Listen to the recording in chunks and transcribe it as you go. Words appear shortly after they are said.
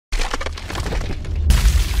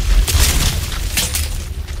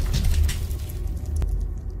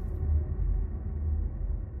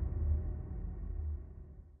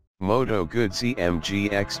Moto Guzzi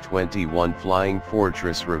MGX-21 Flying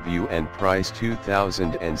Fortress Review and Price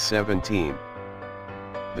 2017.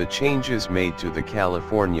 The changes made to the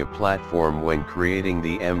California platform when creating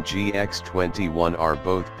the MGX-21 are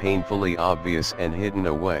both painfully obvious and hidden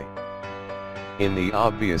away. In the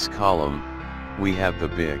obvious column, we have the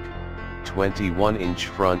big, 21-inch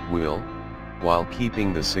front wheel, while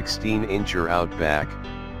keeping the 16-incher out back,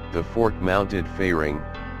 the fork-mounted fairing,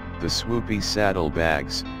 the swoopy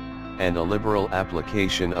saddlebags, and a liberal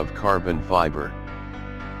application of carbon fiber.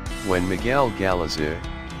 When Miguel Galazzi,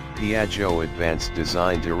 Piaggio Advanced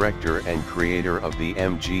Design Director and creator of the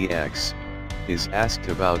MGX, is asked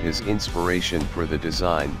about his inspiration for the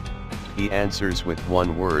design, he answers with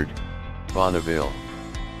one word: Bonneville.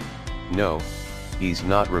 No, he's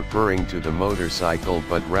not referring to the motorcycle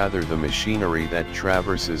but rather the machinery that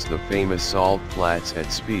traverses the famous salt flats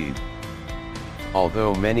at speed.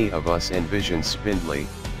 Although many of us envision spindly,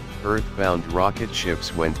 earthbound rocket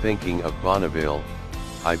ships when thinking of Bonneville,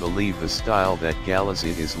 I believe the style that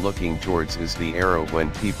Galazzi is looking towards is the era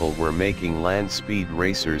when people were making land speed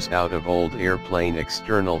racers out of old airplane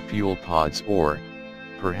external fuel pods or,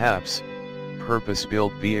 perhaps,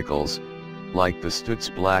 purpose-built vehicles, like the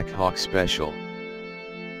Stutz Black Hawk Special.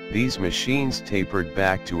 These machines tapered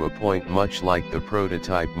back to a point much like the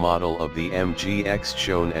prototype model of the MGX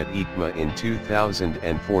shown at EICMA in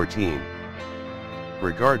 2014.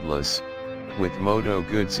 Regardless, with Moto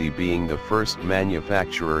Guzzi being the first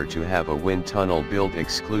manufacturer to have a wind tunnel built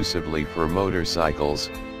exclusively for motorcycles,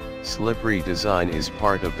 slippery design is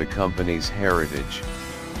part of the company's heritage.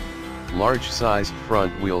 Large-sized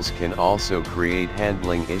front wheels can also create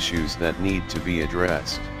handling issues that need to be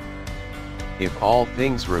addressed. If all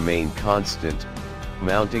things remain constant,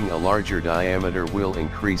 mounting a larger diameter wheel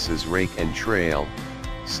increases rake and trail,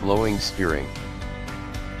 slowing steering.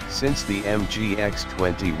 Since the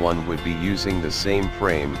MGX-21 would be using the same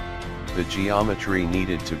frame, the geometry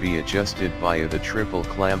needed to be adjusted via the triple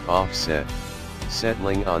clamp offset,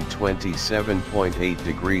 settling on 27.8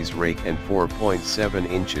 degrees rake and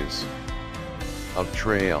 4.7 inches of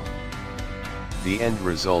trail. The end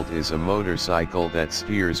result is a motorcycle that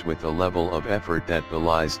steers with a level of effort that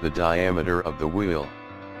belies the diameter of the wheel.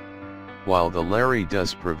 While the Larry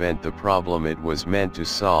does prevent the problem it was meant to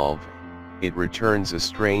solve, it returns a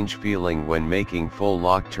strange feeling when making full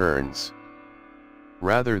lock turns.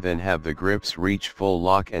 Rather than have the grips reach full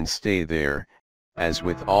lock and stay there, as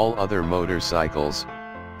with all other motorcycles,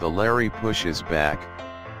 the Larry pushes back,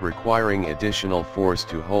 requiring additional force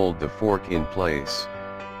to hold the fork in place.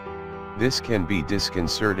 This can be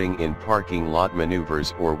disconcerting in parking lot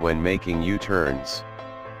maneuvers or when making U-turns.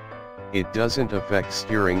 It doesn't affect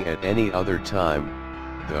steering at any other time,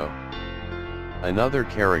 though. Another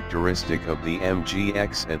characteristic of the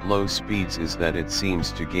MGX at low speeds is that it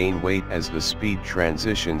seems to gain weight as the speed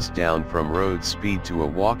transitions down from road speed to a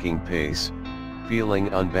walking pace,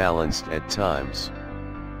 feeling unbalanced at times.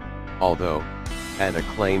 Although, at a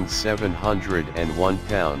claimed 701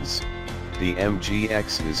 pounds, the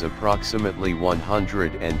MGX is approximately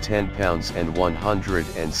 110 pounds and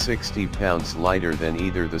 160 pounds lighter than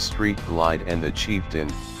either the Street Glide and the Chieftain,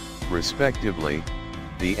 respectively.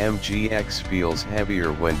 The MGX feels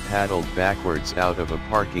heavier when paddled backwards out of a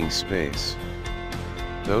parking space.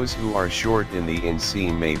 Those who are short in the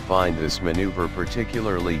inseam may find this maneuver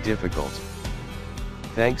particularly difficult.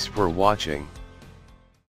 Thanks for watching.